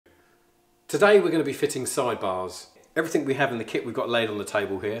Today we're going to be fitting sidebars. Everything we have in the kit we've got laid on the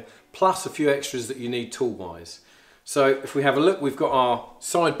table here, plus a few extras that you need tool-wise. So if we have a look, we've got our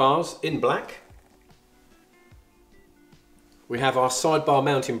sidebars in black. We have our sidebar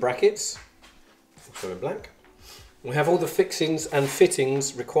mounting brackets, also in black. We have all the fixings and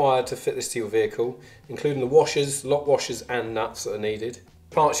fittings required to fit this to your vehicle, including the washers, lock washers and nuts that are needed.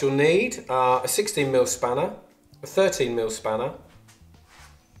 Parts you'll need are a 16mm spanner, a 13mm spanner,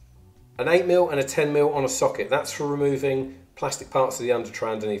 an 8mm and a 10mm on a socket. That's for removing plastic parts of the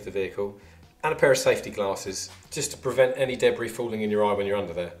undertray underneath the vehicle, and a pair of safety glasses, just to prevent any debris falling in your eye when you're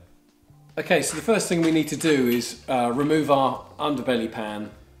under there. Okay, so the first thing we need to do is remove our underbelly pan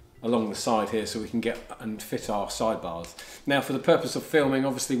along the side here so we can get and fit our sidebars. Now for the purpose of filming,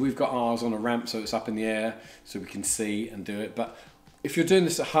 obviously we've got ours on a ramp so it's up in the air so we can see and do it, but if you're doing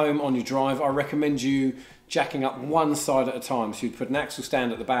this at home on your drive, I recommend you jacking up one side at a time. So you'd put an axle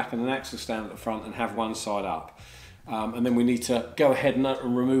stand at the back and an axle stand at the front and have one side up. And then we need to go ahead and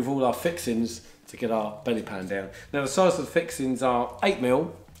remove all our fixings to get our belly pan down. Now the size of the fixings are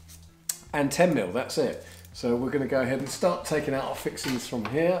 8mm and 10mm, that's it. So we're going to go ahead and start taking out our fixings from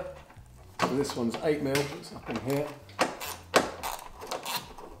here. So this one's 8mm, it's up in here.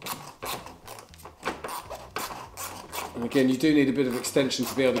 And again, you do need a bit of extension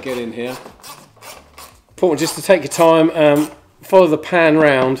to be able to get in here. Important just to take your time, follow the pan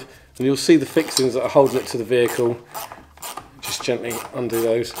round, and you'll see the fixings that are holding it to the vehicle. Just gently undo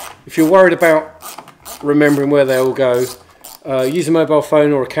those. If you're worried about remembering where they all go, use a mobile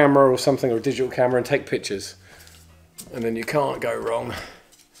phone or a camera or something, or a digital camera, and take pictures. And then you can't go wrong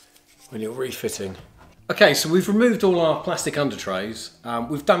when you're refitting. Okay, so we've removed all our plastic undertrays.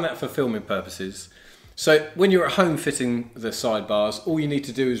 We've done that for filming purposes. So when you're at home fitting the sidebars, all you need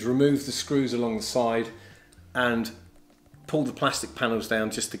to do is remove the screws along the side and pull the plastic panels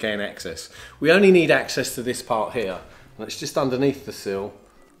down just to gain access. We only need access to this part here, and it's just underneath the sill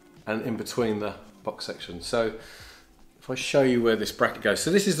and in between the box section. So if I show you where this bracket goes.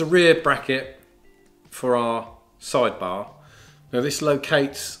 So this is the rear bracket for our sidebar. Now this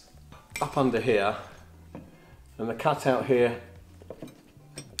locates up under here, and the cutout here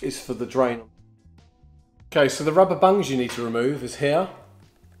is for the drain. Okay, so the rubber bungs you need to remove is here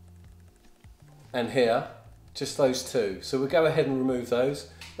and here, just those two. So we'll go ahead and remove those.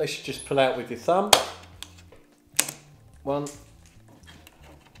 They should just pull out with your thumb. 1,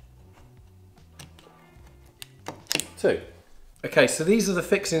 2. Okay, so these are the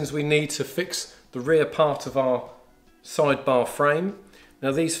fixings we need to fix the rear part of our sidebar frame.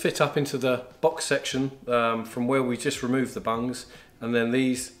 Now these fit up into the box section from where we just removed the bungs, and then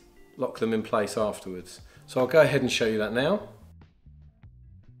these lock them in place afterwards. So I'll go ahead and show you that now.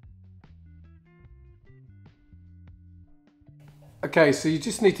 Okay, so you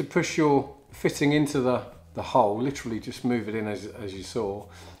just need to push your fitting into the hole, literally just move it in as you saw,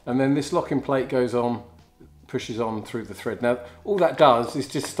 and then this locking plate goes on, pushes on through the thread. Now all that does is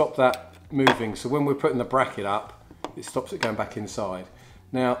just stop that moving, so when we're putting the bracket up, it stops it going back inside.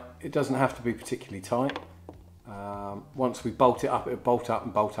 Now it doesn't have to be particularly tight. Once we bolt it up, it'll bolt up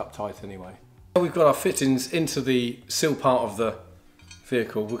and bolt up tight anyway. We've got our fittings into the sill part of the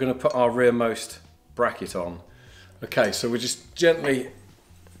vehicle. We're going to put our rearmost bracket on. Okay, so we just gently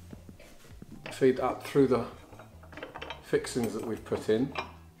feed up through the fixings that we've put in,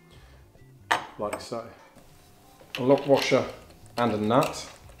 like so. A lock washer and a nut.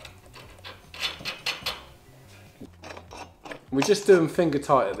 We just do them finger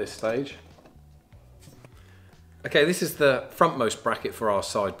tight at this stage. Okay, this is the frontmost bracket for our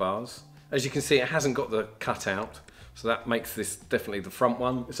sidebars. As you can see, it hasn't got the cutout, so that makes this definitely the front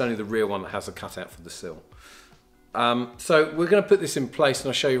one. It's only the rear one that has a cutout for the sill. So we're going to put this in place and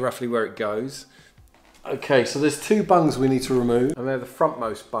I'll show you roughly where it goes. Okay, so there's two bungs we need to remove, and they're the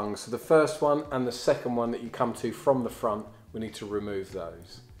frontmost bungs. So the first one and the second one that you come to from the front, we need to remove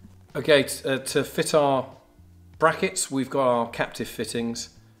those. Okay, to fit our brackets, we've got our captive fittings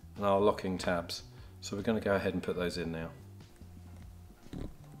and our locking tabs. So we're going to go ahead and put those in now.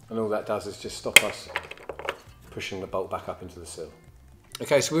 And all that does is just stop us pushing the bolt back up into the sill.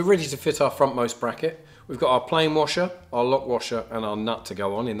 Okay, so we're ready to fit our frontmost bracket. We've got our plain washer, our lock washer and our nut to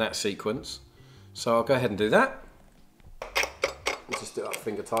go on in that sequence. So I'll go ahead and do that. We'll just do it up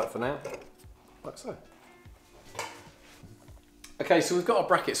finger tight for now, like so. Okay, so we've got our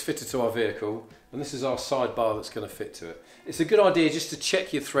brackets fitted to our vehicle, and this is our sidebar that's going to fit to it. It's a good idea just to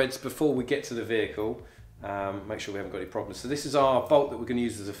check your threads before we get to the vehicle. Make sure we haven't got any problems. So this is our bolt that we're going to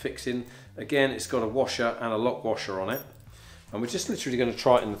use as a fixing. Again, it's got a washer and a lock washer on it. And we're just literally going to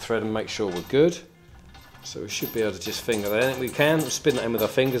try it in the thread and make sure we're good. So we should be able to just finger that. We can spin that in with our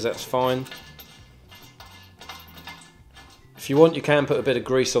fingers, that's fine. If you want, you can put a bit of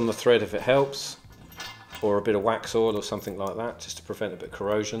grease on the thread if it helps, or a bit of wax oil or something like that, just to prevent a bit of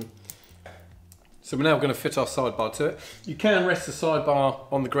corrosion. So we're now going to fit our sidebar to it. You can rest the sidebar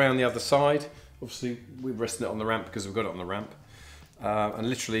on the ground the other side. Obviously we're resting it on the ramp because we've got it on the ramp. And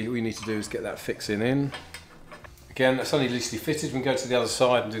literally all you need to do is get that fixing in. Again, that's only loosely fitted. We can go to the other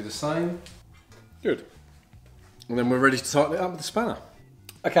side and do the same. Good. And then we're ready to tighten it up with the spanner.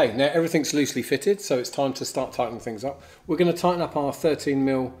 Okay, now everything's loosely fitted, so it's time to start tightening things up. We're going to tighten up our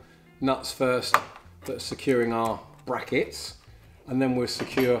 13mm nuts first that are securing our brackets, and then we'll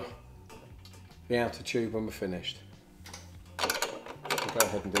secure the outer tube when we're finished. We'll go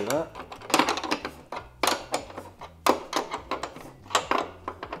ahead and do that.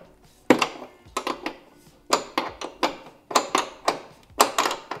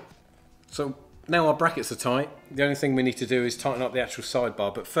 So now our brackets are tight. The only thing we need to do is tighten up the actual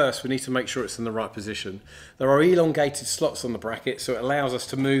sidebar, but first we need to make sure it's in the right position. There are elongated slots on the bracket, so it allows us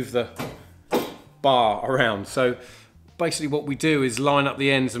to move the bar around. So basically what we do is line up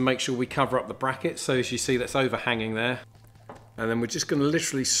the ends and make sure we cover up the bracket. So as you see, that's overhanging there. And then we're just going to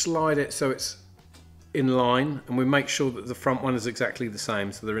literally slide it so it's in line, and we make sure that the front one is exactly the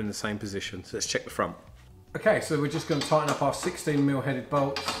same, so they're in the same position. So let's check the front. Okay, so we're just going to tighten up our 16mm headed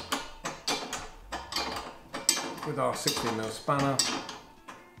bolts with our 16mm spanner.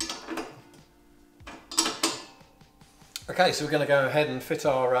 Okay, so we're going to go ahead and fit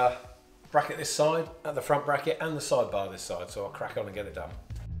our bracket this side, at the front bracket, and the sidebar this side, so I'll crack on and get it done.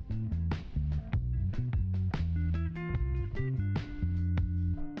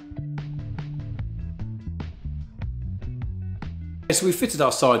 So we've fitted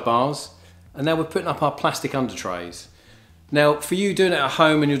our sidebars, and now we're putting up our plastic under trays. Now, for you doing it at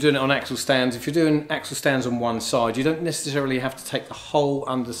home and you're doing it on axle stands, if you're doing axle stands on one side, you don't necessarily have to take the whole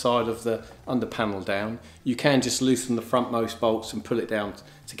underside of the under panel down. You can just loosen the frontmost bolts and pull it down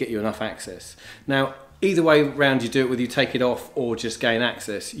to get you enough access. Now, either way round you do it, whether you take it off or just gain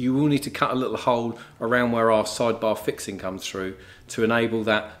access, you will need to cut a little hole around where our sidebar fixing comes through to enable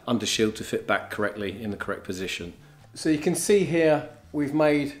that undershield to fit back correctly in the correct position. So you can see here we've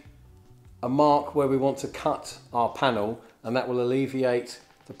made a mark where we want to cut our panel, and that will alleviate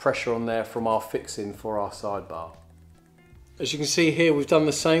the pressure on there from our fixing for our sidebar. As you can see here, we've done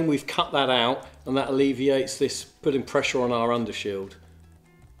the same. We've cut that out, and that alleviates this putting pressure on our undershield.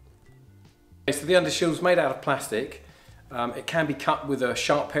 Okay, so the undershield is made out of plastic. It can be cut with a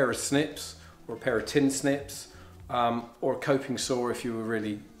sharp pair of snips or a pair of tin snips, or a coping saw if you were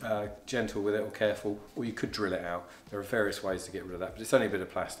really gentle with it or careful, or you could drill it out. There are various ways to get rid of that, but it's only a bit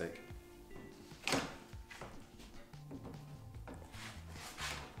of plastic.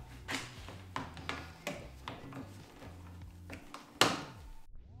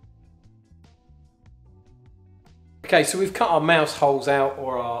 Okay, so we've cut our mouse holes out,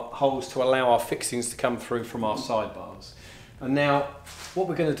 or our holes to allow our fixings to come through from our sidebars. And now what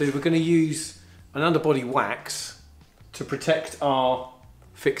we're going to do, we're going to use an underbody wax to protect our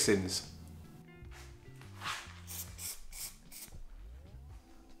fixings.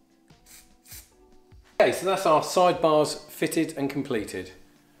 Okay, so that's our sidebars fitted and completed.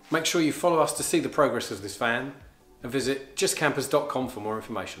 Make sure you follow us to see the progress of this van, and visit justkampers.com for more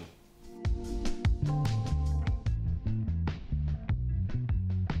information.